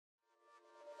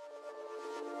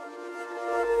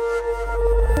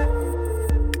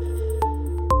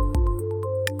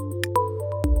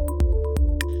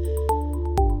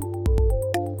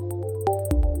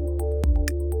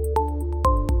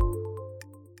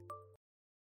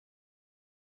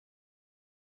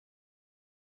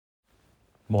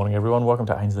Morning everyone, welcome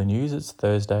to Ainsley News. It's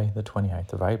Thursday the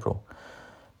 28th of April.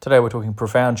 Today we're talking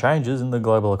profound changes in the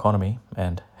global economy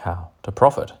and how to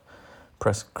profit.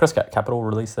 Crescat Capital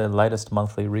released their latest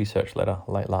monthly research letter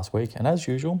late last week, and as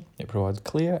usual it provides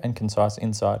clear and concise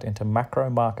insight into macro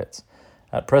markets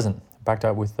at present, backed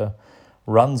up with the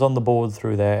runs on the board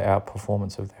through their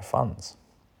outperformance of their funds.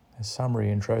 The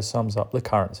summary intro sums up the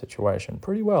current situation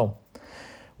pretty well.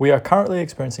 We are currently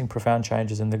experiencing profound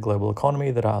changes in the global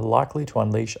economy that are likely to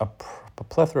unleash a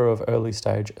plethora of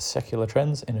early-stage secular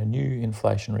trends in a new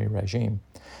inflationary regime.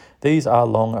 These are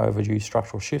long overdue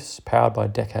structural shifts powered by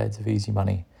decades of easy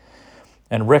money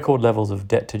and record levels of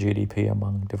debt to GDP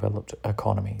among developed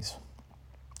economies.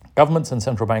 Governments and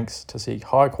central banks to seek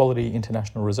high-quality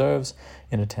international reserves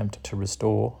in an attempt to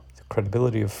restore the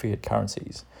credibility of fiat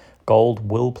currencies. Gold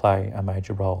will play a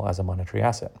major role as a monetary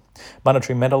asset.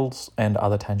 Monetary metals and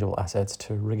other tangible assets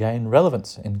to regain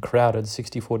relevance in crowded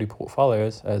 60-40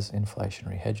 portfolios as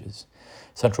inflationary hedges.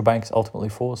 Central banks ultimately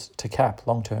forced to cap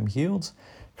long-term yields,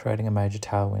 creating a major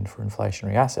tailwind for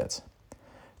inflationary assets.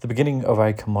 The beginning of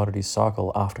a commodities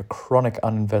cycle after chronic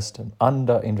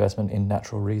underinvestment in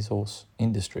natural resource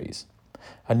industries.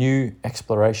 A new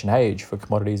exploration age for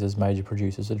commodities as major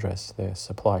producers address their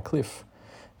supply cliff.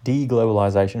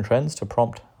 Deglobalization trends to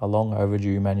prompt a long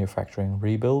overdue manufacturing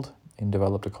rebuild in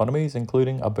developed economies,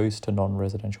 including a boost to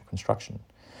non-residential construction.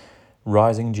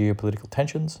 Rising geopolitical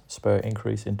tensions spur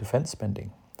increase in defence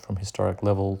spending from historic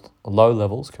low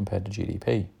levels compared to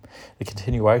GDP. The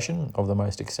continuation of the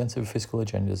most extensive fiscal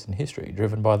agendas in history,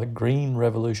 driven by the Green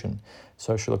Revolution,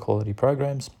 social equality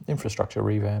programs, infrastructure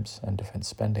revamps, and defence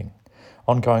spending.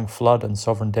 Ongoing flood and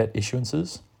sovereign debt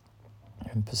issuances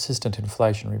and persistent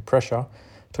inflationary pressure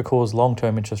to cause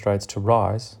long-term interest rates to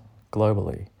rise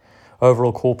globally.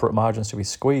 Overall corporate margins to be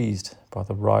squeezed by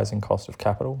the rising cost of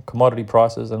capital, commodity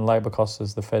prices and labour costs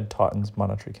as the Fed tightens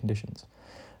monetary conditions.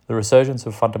 The resurgence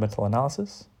of fundamental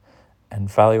analysis and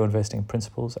value investing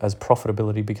principles as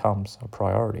profitability becomes a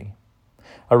priority.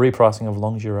 A repricing of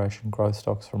long-duration growth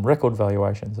stocks from record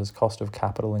valuations as cost of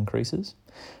capital increases.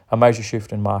 A major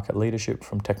shift in market leadership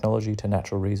from technology to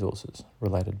natural resources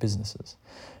related businesses.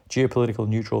 Geopolitical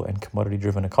neutral and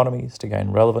commodity-driven economies to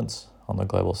gain relevance on the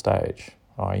global stage,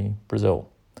 i.e. Brazil.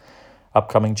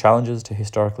 Upcoming challenges to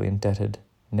historically indebted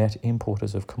net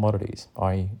importers of commodities,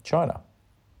 i.e. China.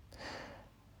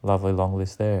 Lovely long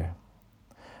list there.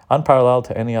 Unparalleled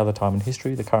to any other time in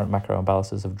history, the current macro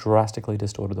imbalances have drastically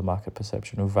distorted the market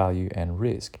perception of value and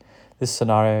risk. This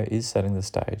scenario is setting the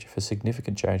stage for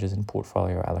significant changes in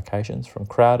portfolio allocations from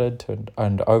crowded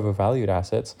and overvalued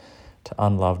assets to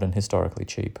unloved and historically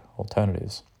cheap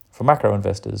alternatives. For macro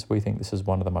investors, we think this is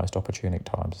one of the most opportune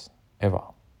times ever.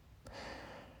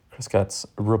 Crescat's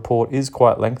report is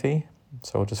quite lengthy,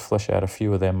 so I'll just flesh out a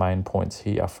few of their main points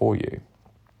here for you.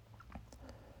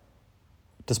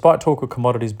 Despite talk of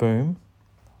commodities boom,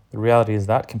 the reality is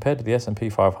that compared to the S&P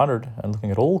 500 and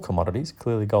looking at all commodities,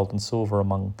 clearly gold and silver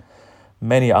among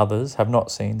many others have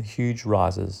not seen the huge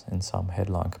rises in some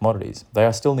headline commodities. They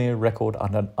are still near record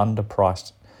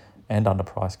underpriced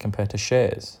compared to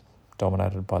shares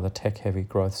dominated by the tech-heavy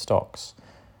growth stocks.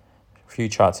 A few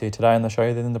charts here today, and they'll show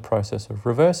you that in the process of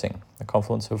reversing. The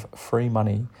confluence of free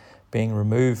money being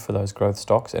removed for those growth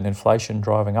stocks and inflation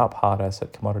driving up hard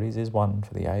asset commodities is one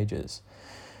for the ages.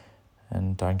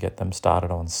 And don't get them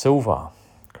started on silver.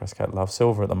 Crescat loves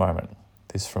silver at the moment.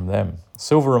 This from them.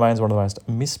 Silver remains one of the most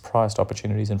mispriced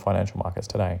opportunities in financial markets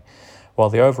today. While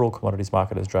the overall commodities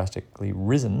market has drastically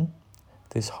risen,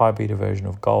 this high beta version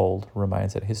of gold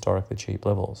remains at historically cheap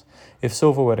levels. If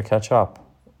silver were to catch up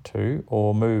to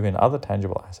or move in other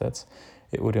tangible assets,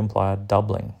 it would imply a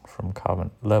doubling from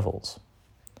current levels.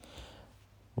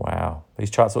 Wow.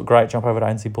 These charts look great. Jump over to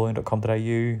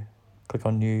ainsleyBullion.com.au, click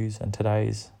on news and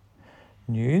today's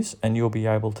news, and you'll be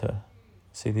able to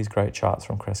see these great charts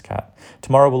from Crescat.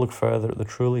 Tomorrow we'll look further at the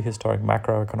truly historic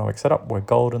macroeconomic setup where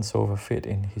gold and silver fit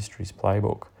in history's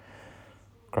playbook.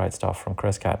 Great stuff from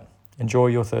Crescat. Enjoy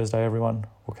your Thursday, everyone.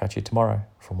 We'll catch you tomorrow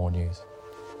for more news.